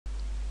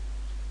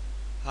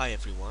Hi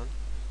everyone,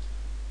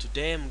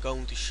 today I'm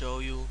going to show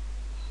you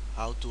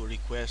how to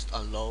request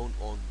a loan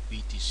on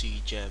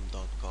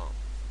BTCJam.com.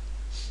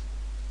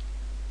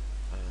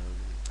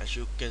 As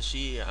you can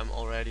see, I'm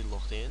already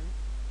logged in.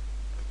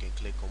 I can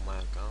click on my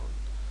account.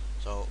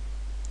 So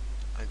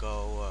I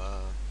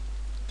go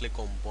click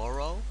on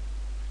borrow,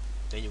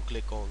 then you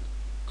click on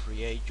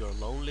create your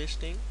loan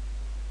listing.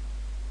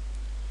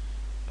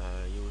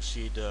 You will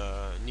see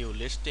the new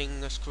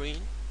listing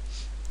screen.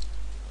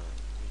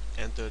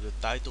 Enter the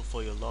title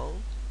for your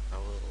loan. I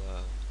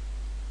will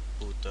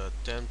put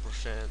 10%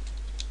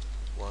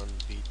 1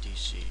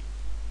 BTC.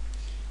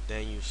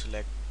 Then you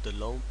select the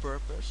loan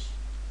purpose.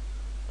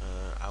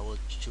 I will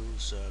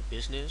choose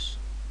business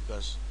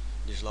because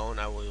this loan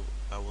I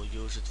will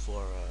use it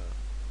for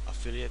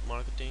affiliate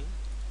marketing.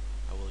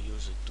 I will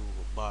use it to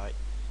buy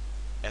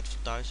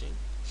advertising.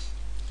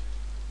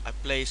 I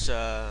place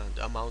the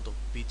amount of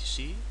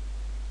BTC.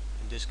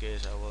 In this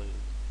case, I will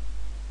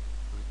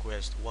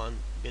request 1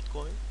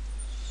 Bitcoin.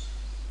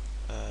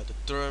 The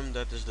term,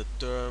 that is the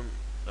term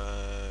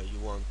you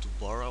want to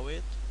borrow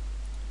it.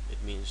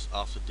 It means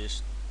after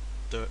this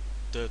 30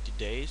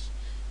 days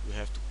you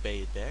have to pay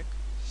it back.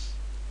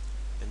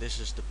 And this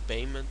is the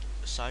payment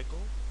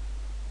cycle.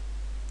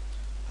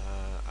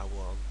 I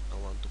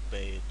want to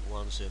pay it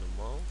once in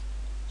a month,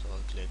 so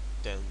I'll click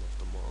 10th of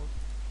the month.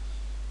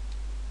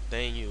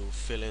 Then you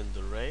fill in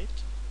the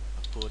rate.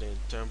 I put in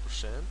 10%.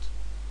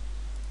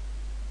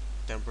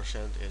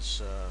 10%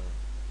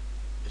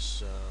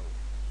 is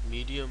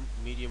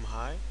medium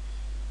high.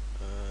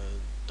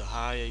 The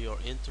higher your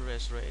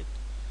interest rate,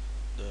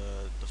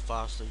 the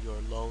faster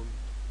your loan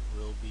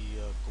will be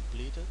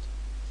completed.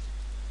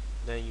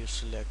 Then you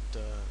select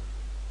the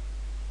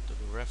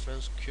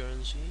reference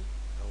currency.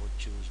 I would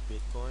choose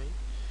Bitcoin.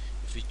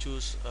 If you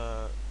choose,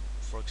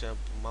 for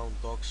example,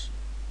 Mt. Gox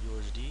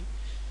USD,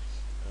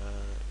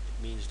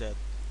 it means that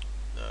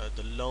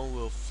the loan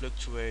will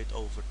fluctuate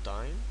over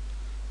time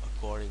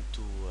according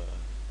to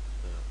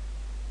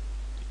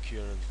the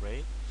current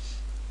rate.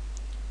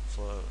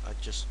 I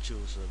just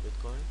choose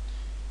Bitcoin.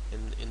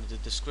 In the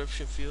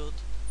description field,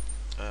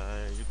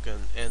 you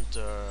can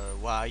enter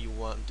why you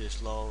want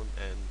this loan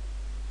and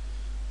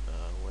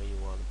when you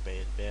want to pay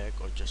it back,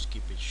 or just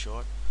keep it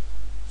short.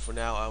 For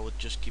now, I would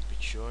just keep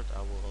it short.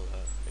 I will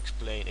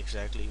explain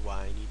exactly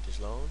why I need this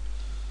loan.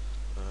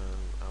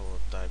 I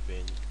will type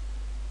in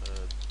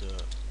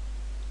the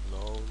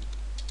loan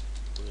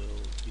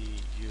will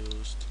be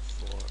used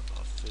for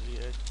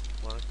affiliate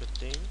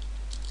marketing.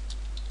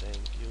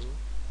 Thank you.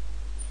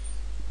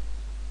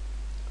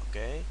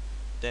 Okay.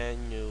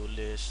 Then you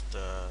list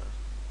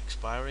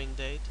expiring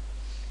date.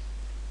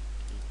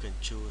 You can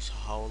choose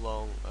how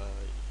long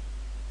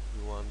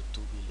you want it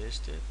to be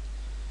listed.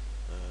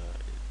 Uh,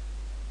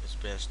 it's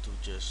best to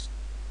just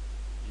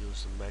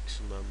use the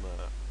maximum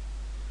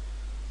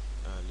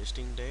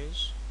listing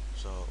days,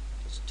 so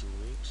that's 2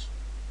 weeks.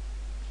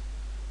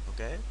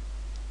 Okay,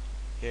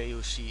 here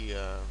you see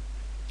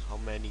how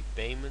many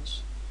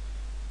payments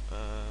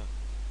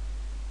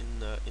in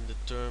the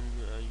term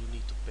you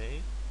need to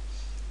pay.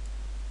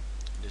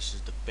 This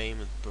is the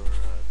payment per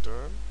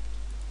term.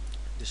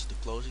 This is the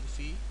closing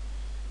fee,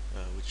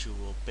 which you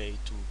will pay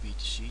to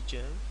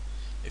BTCJam.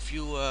 If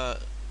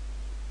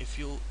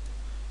you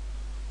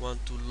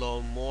want to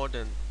loan more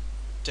than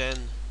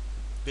 10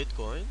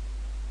 Bitcoin,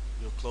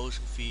 your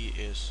closing fee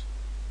is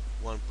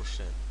 1%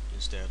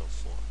 instead of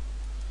 4.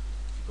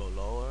 If you go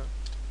lower,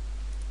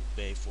 you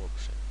pay 4.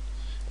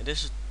 And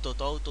this is the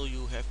total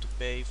you have to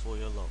pay for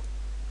your loan.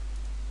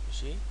 You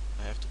see,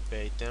 I have to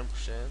pay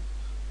 10%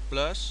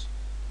 plus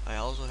I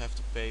also have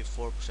to pay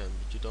 4%,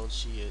 but you don't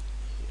see it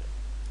here.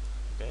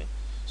 Okay,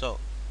 so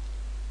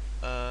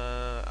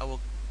I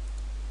will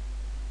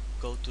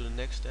go to the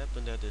next step,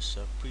 and that is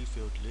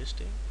previewed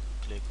listing.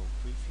 Click on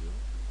preview.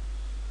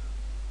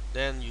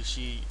 Then you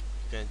see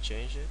you can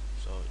change it,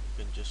 so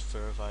you can just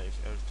verify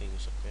if everything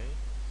is okay.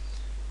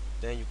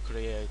 Then you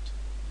create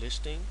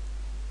listing.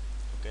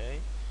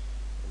 Okay,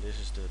 and this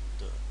is the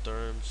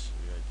terms.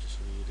 We are just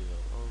read it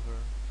all over,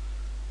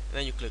 and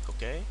then you click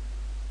OK,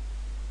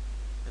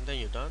 and then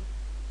you're done.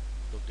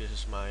 Look, this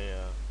is my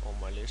all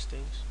my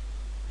listings.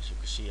 As you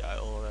can see, I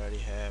already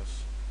have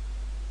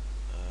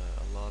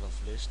a lot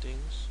of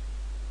listings.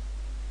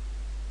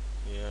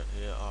 Here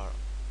are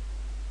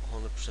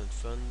 100%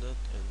 funded,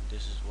 and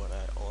this is what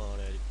I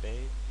already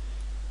paid.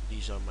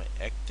 These are my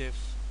active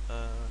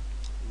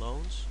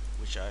loans,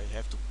 which I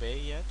have to pay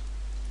yet,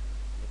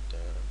 but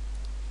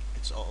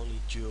it's only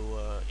due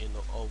in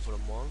over a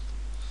month.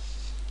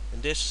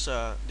 And this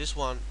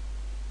one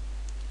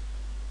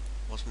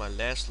was my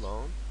last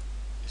loan.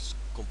 It's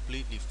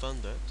completely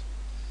funded,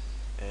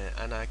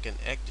 and I can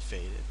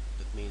activate it.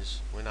 That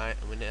means when I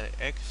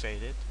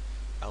activate it,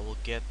 I will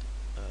get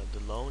the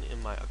loan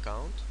in my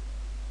account.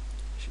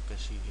 As you can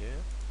see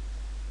here,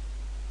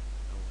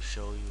 I will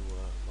show you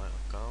my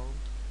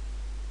account.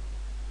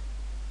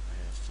 I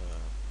have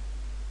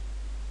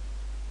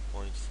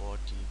 0.40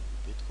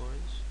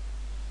 Bitcoins.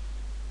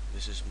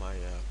 This is my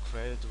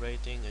credit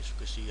rating. As you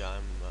can see, I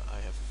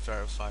have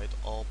verified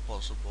all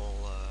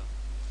possible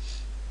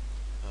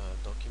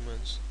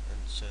documents,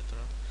 etc.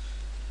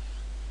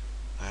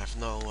 I have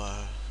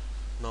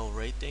no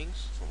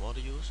ratings from other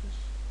users,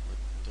 but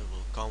they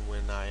will come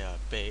when I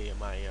pay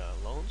my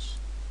loans.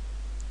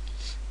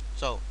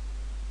 So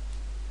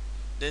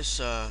this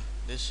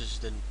is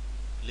the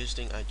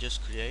listing I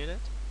just created.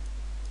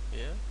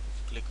 Here,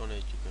 if you click on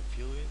it, you can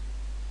view it.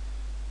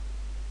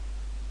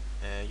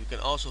 And you can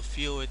also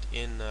view it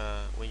in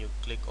when you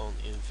click on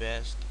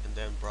invest and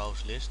then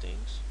browse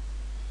listings.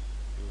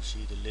 You will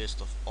see the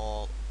list of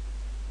all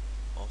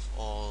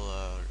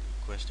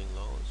requesting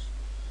loans.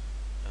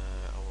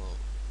 I will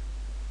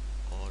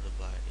order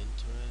by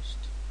interest.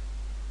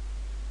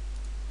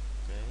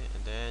 Okay,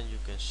 and then you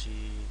can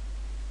see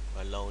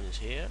my loan is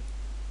here.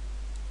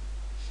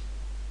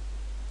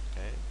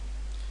 Okay,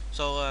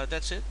 so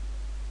that's it.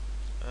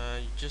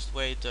 You just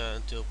wait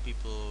until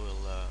people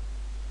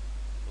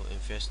will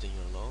invest in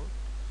your loan.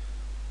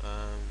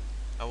 Um,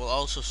 I will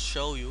also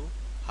show you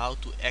how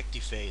to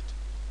activate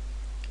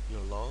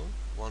your loan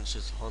once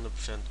it's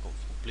 100%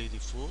 completely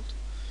full.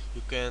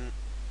 You can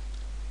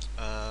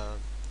uh,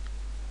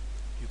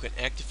 you can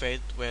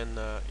activate when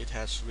it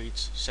has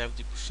reached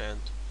 70%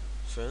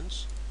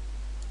 funds.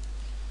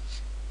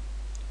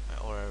 I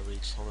already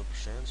reached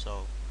 100%,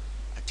 so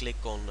I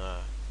click on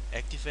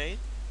activate.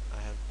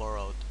 I have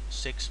borrowed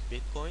 6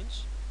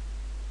 bitcoins.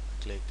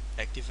 Click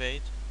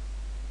activate,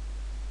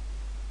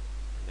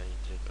 and then you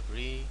click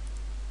agree.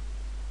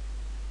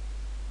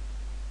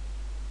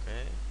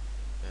 Okay,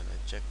 and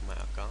I check my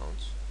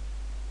accounts.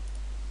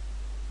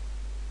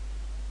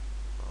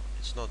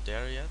 It's not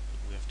there yet, but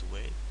we have to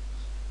wait.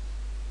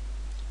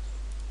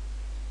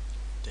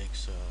 It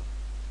takes a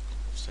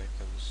couple of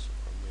seconds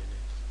or a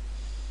minute.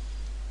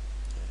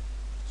 Okay,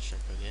 check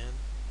again.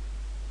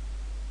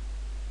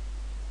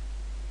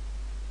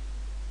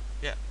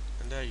 Yeah,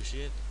 and there you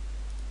see it.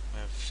 I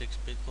have 6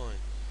 bitcoin.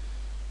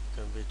 You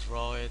can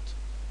withdraw it.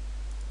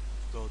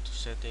 Go to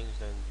settings,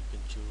 then you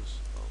can choose.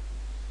 Oh,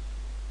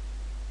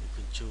 you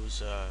can choose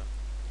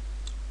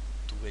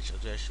to which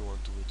address you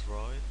want to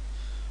withdraw it.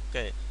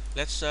 Okay,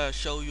 let's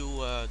show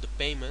you the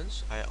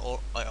payments. I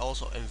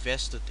also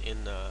invested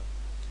in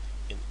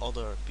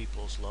other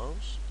people's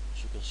loans,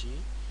 as you can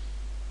see.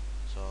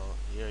 So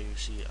here you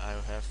see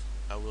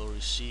I will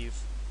receive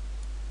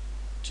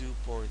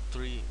 2.3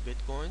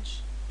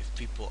 bitcoins if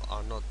people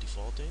are not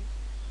defaulting.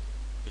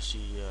 You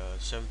see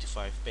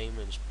 75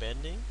 payments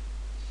pending.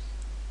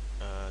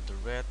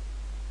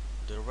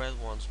 The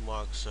red ones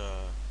marks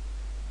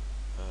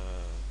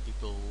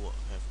people who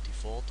have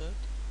defaulted.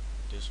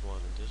 This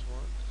one and this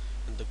one,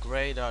 and the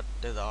gray that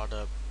are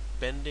the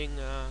pending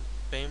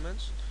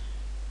payments,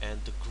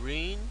 and the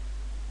green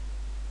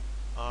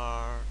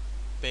are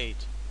paid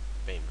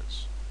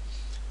payments.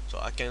 So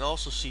I can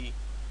also see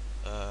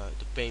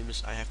the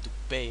payments I have to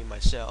pay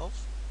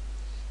myself.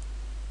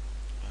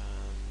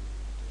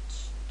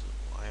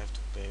 I have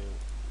to pay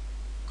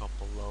a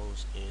couple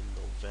loans in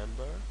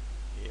November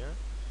here.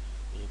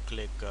 And you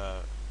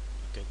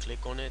can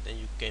click on it and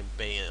you can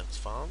pay in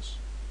advance.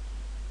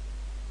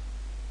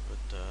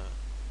 But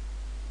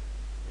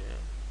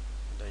yeah,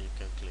 and then you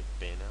can click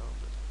pay now,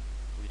 but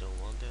we don't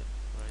want that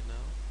right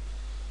now.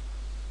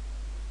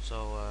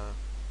 So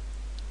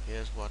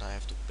here's what I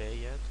have to pay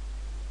yet.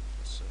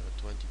 It's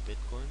 20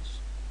 bitcoins,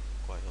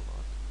 quite a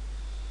lot.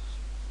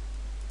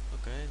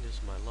 Okay, this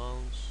is my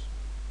loans.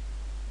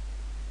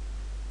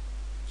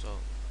 So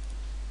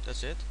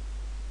that's it.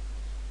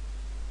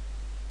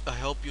 I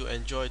hope you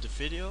enjoyed the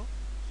video.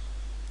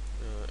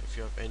 If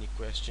you have any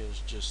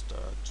questions, just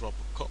drop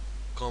a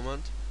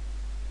comment.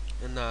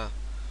 And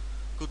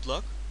good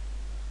luck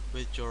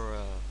with your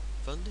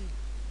funding.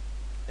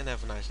 And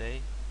have a nice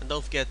day. And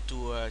don't forget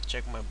to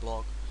check my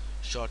blog,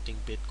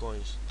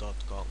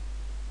 shortingbitcoins.com.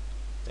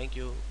 Thank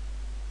you.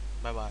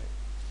 Bye bye.